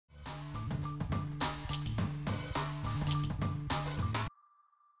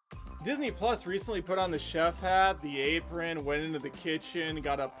Disney Plus recently put on the chef hat, the apron, went into the kitchen,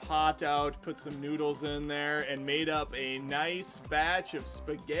 got a pot out, put some noodles in there, and made up a nice batch of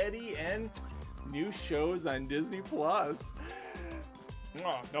spaghetti and new shows on Disney Plus.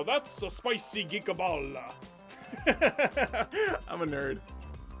 Oh, now that's a spicy geekaball. I'm a nerd.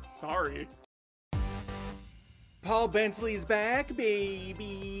 Sorry. Paul Bentley's back,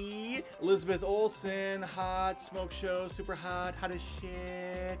 baby. Elizabeth Olsen, hot, smoke show, super hot, hot as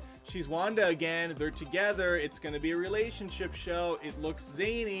shit. She's Wanda again. They're together. It's gonna be a relationship show. It looks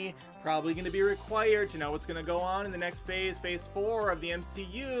zany. Probably gonna be required to know what's gonna go on in the next phase 4 of the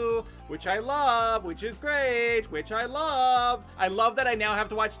MCU, which I love, which is great, which I love. I love that I now have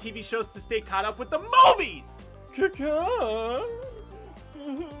to watch TV shows to stay caught up with the movies.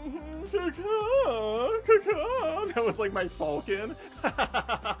 That was like my Falcon.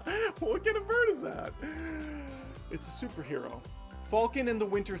 What kind of bird is that? It's a superhero. Falcon and the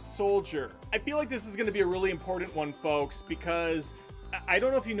Winter Soldier. I feel like this is going to be a really important one, folks, because I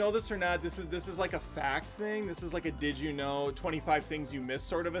don't know if you know this or not. This is like a fact thing. This is like a did you know 25 things you missed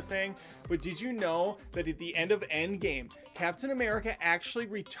sort of a thing. But did you know that at the end of Endgame, Captain America actually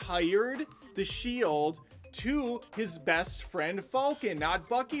retired the shield to his best friend Falcon? Not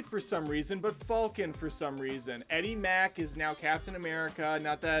Bucky for some reason, but Falcon for some reason. Eddie Mack is now Captain America,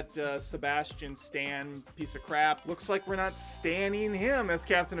 not that Sebastian Stan piece of crap. Looks like we're not standing him as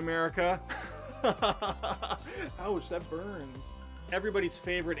Captain America. Ouch, that burns. Everybody's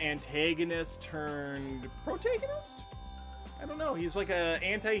favorite antagonist turned protagonist? I don't know. He's like a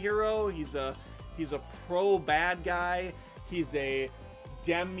anti-hero. He's a pro bad guy. He's a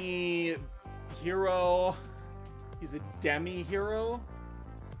demi-hero. He's a demi-hero?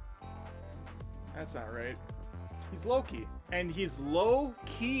 That's not right. He's Loki. And he's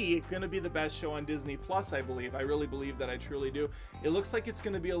low-key gonna be the best show on Disney Plus, I believe. I really believe that. I truly do. It looks like it's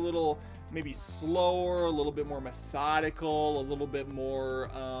gonna be a little, maybe slower, a little bit more methodical, a little bit more,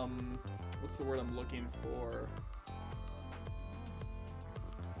 what's the word I'm looking for?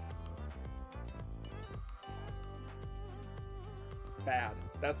 Bad.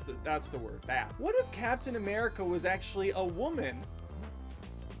 That's the word. Bad. What if Captain America was actually a woman?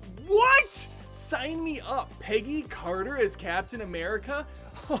 What? Sign me up. Peggy Carter as Captain America?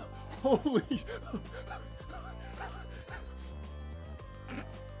 Holy.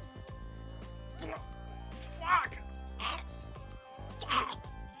 Fuck.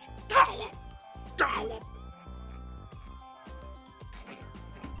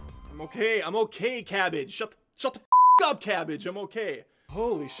 I'm okay, Cabbage. Shut the up, Cabbage. I'm okay.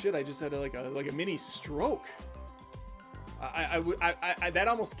 Holy shit, I just had like a mini stroke. That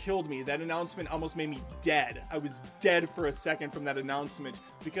almost killed me. That announcement almost made me dead. I was dead for a second from that announcement,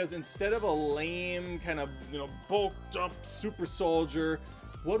 because instead of a lame kind of, you know, bulked up super soldier,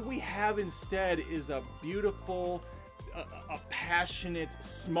 what we have instead is a beautiful, a passionate,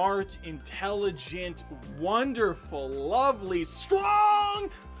 smart, intelligent, wonderful, lovely, strong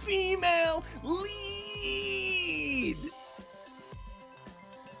female lead.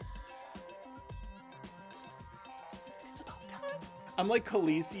 I'm like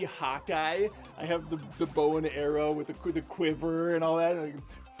Khaleesi Hawkeye. I have the bow and arrow with the quiver and all that. And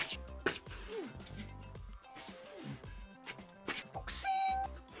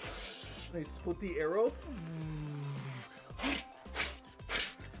I split the arrow.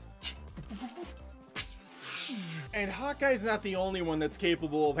 And Hawkeye's not the only one that's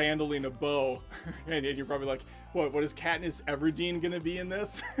capable of handling a bow. And you're probably like, what is Katniss Everdeen gonna be in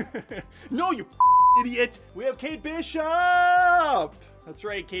this? No, you idiot! We have Kate Bishop! That's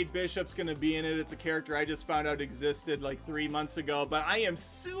right, Kate Bishop's gonna be in it. It's a character I just found out existed like 3 months ago, but I am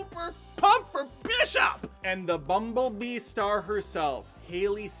super pumped for Bishop! And the Bumblebee star herself,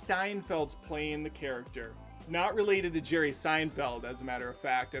 Haley Steinfeld's playing the character. Not related to Jerry Seinfeld, as a matter of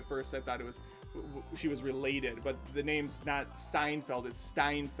fact. At first I thought she was related, but the name's not Seinfeld, it's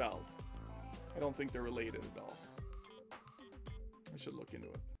Steinfeld. I don't think they're related at all. I should look into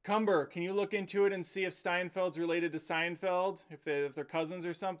it. Cumber, can you look into it and see if Steinfeld's related to Seinfeld? If they're cousins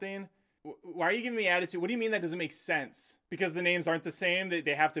or something? Why are you giving me attitude? What do you mean that doesn't make sense? Because the names aren't the same?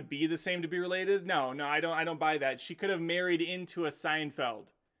 They have to be the same to be related? No, I don't buy that. She could have married into a Seinfeld.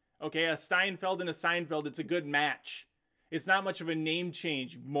 Okay, a Steinfeld and a Seinfeld, it's a good match. It's not much of a name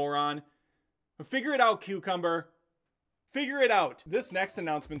change, you moron. Figure it out, Cucumber. Figure it out. This next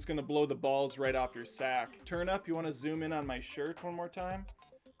announcement's gonna blow the balls right off your sack. Turn up, you wanna zoom in on my shirt one more time?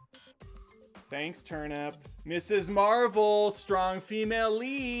 Thanks, Turnip. Mrs. Marvel, strong female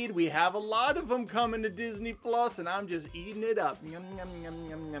lead. We have a lot of them coming to Disney Plus, and I'm just eating it up. Yum, yum, yum,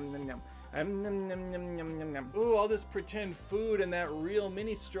 yum, yum, yum, yum. Yum, yum, yum, yum, yum, yum, yum. Ooh, all this pretend food and that real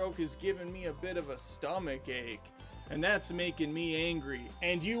mini stroke is giving me a bit of a stomach ache. And that's making me angry.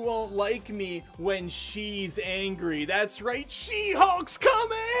 And you won't like me when she's angry. That's right, She-Hulk's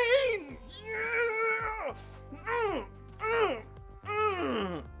coming! Yeah!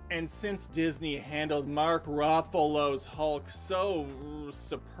 And since Disney handled Mark Ruffalo's Hulk so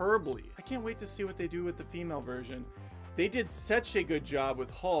superbly, I can't wait to see what they do with the female version. They did such a good job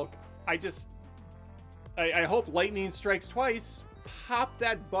with Hulk. I hope lightning strikes twice. Pop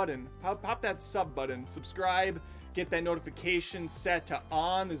that button, pop that sub button, subscribe, get that notification set to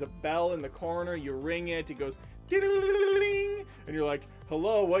on. There's a bell in the corner, you ring it, it goes ding, and you're like,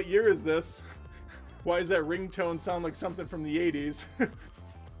 hello, what year is this? Why does that ringtone sound like something from the 80s?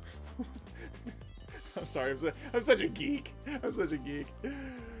 I'm sorry, I'm such a geek. I'm such a geek.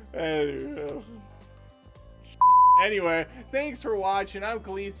 Anyway, thanks for watching. I'm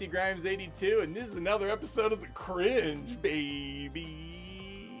Khaleesi Grimes82, and this is another episode of the Cringe,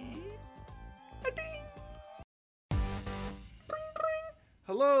 baby.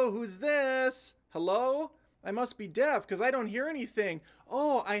 Hello, who's this? Hello? I must be deaf because I don't hear anything.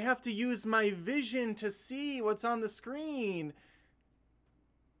 Oh, I have to use my vision to see what's on the screen.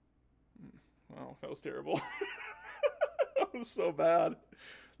 Wow, that was terrible. That was so bad.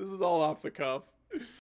 This is all off the cuff.